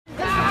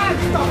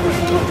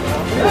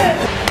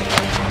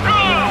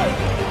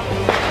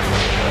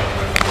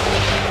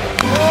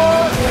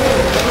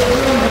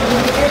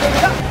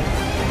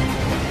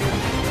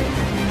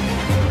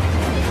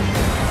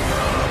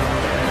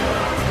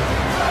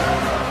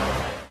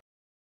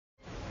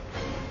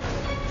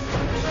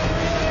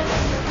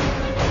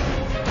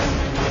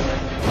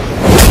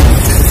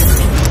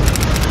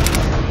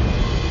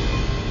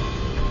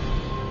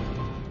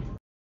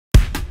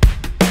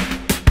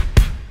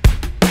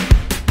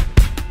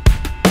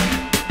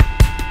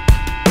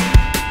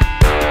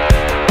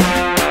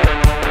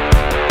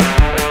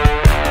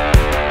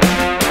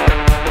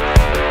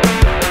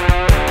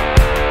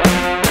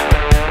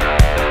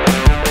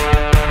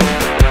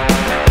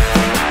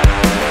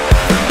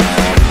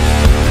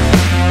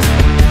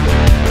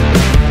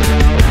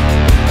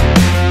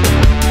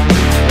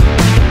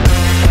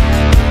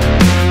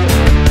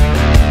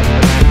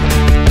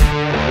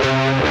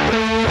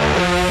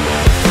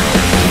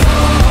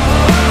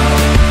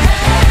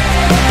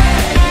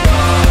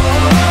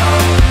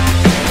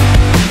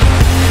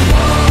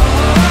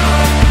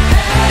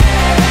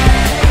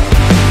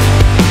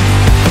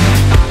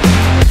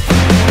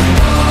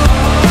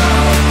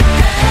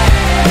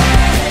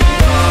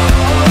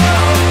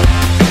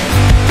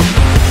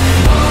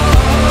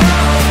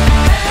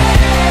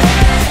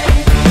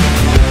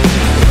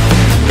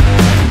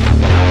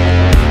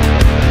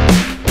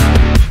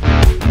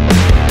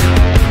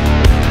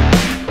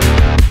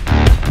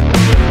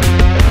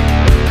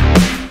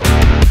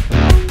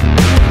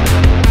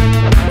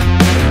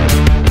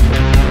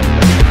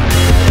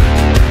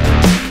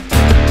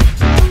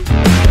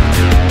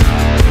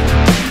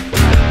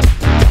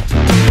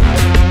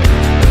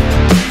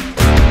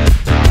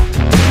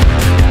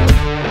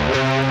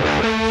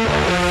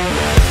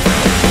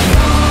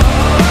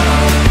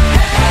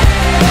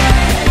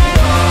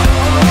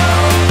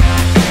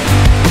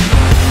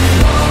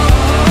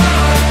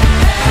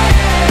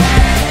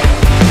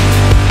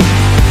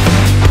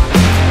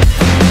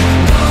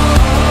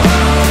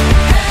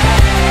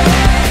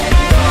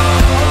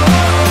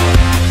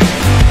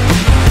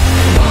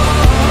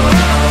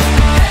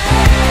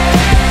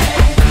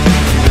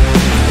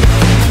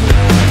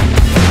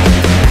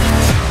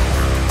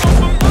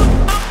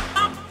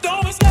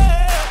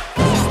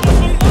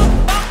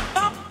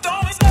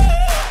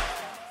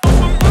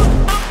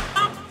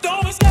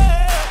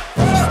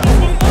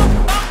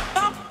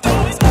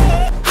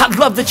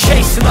love the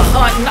chase and the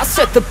hunt, and I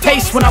set the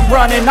pace when I'm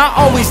running. I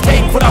always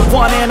take what I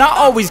want and I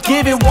always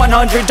give it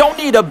 100. Don't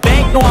need a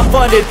bank, no I'm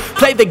funded.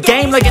 Play the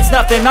game like it's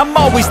nothing. I'm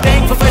always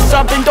thankful for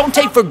something. Don't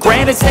take for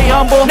granted, stay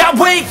humble. Now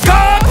wake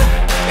up!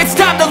 It's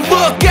time to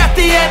look at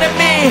the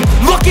enemy.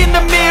 Look in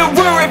the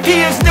mirror if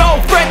he is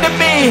no friend to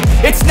me.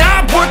 It's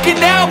not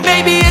working out,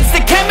 maybe it's the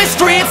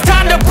chemistry. It's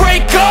time to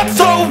break up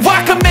so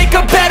I can make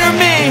a better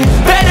me.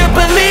 Better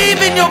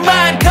believe in your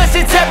mind, cause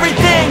it's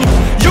everything.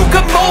 You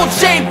can mold,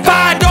 shape,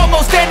 find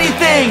almost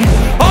anything.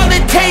 All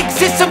it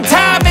takes is some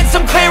time and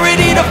some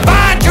clarity to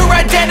find your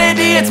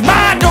identity. It's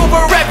mind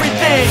over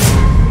everything.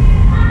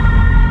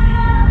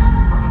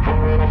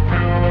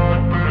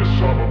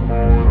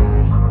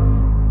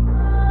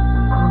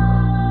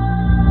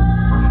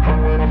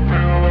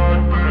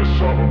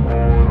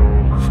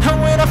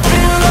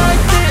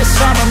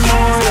 I'm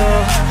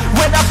immortal.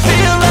 When I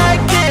feel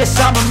like this,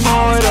 I'm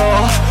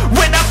immortal.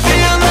 When I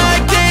feel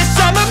like this,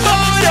 I'm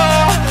immortal.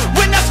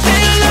 When I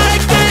feel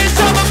like this,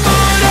 I'm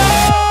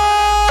immortal.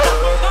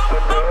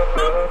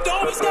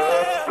 Don't be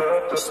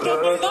scared. Just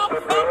open up.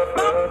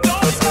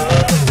 Don't be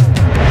scared.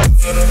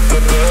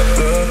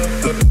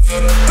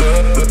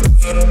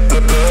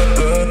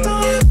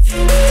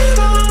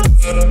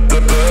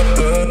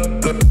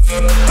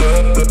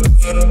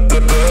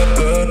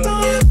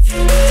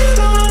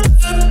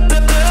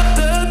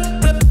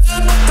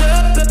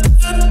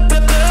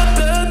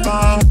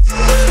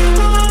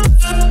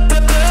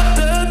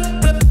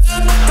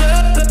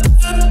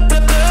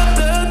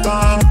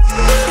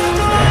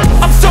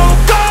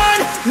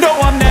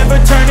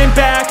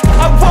 Back.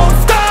 I won't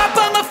stop,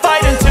 I'ma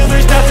fight until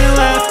there's nothing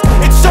left.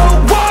 It's so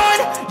on,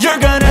 you're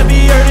gonna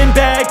be hurting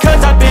bad, cause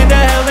I've been to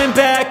hell and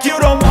back. You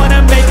don't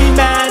wanna make me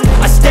mad,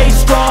 I stay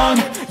strong,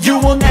 you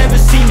will never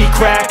see me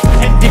crack.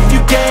 And if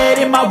you get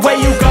in my way,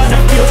 you're gonna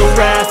feel the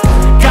wrath.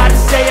 Gotta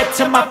say it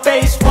to my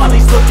face while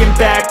he's looking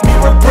back.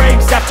 Mirror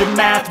breaks after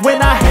math,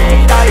 when I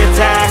hate I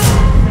attack.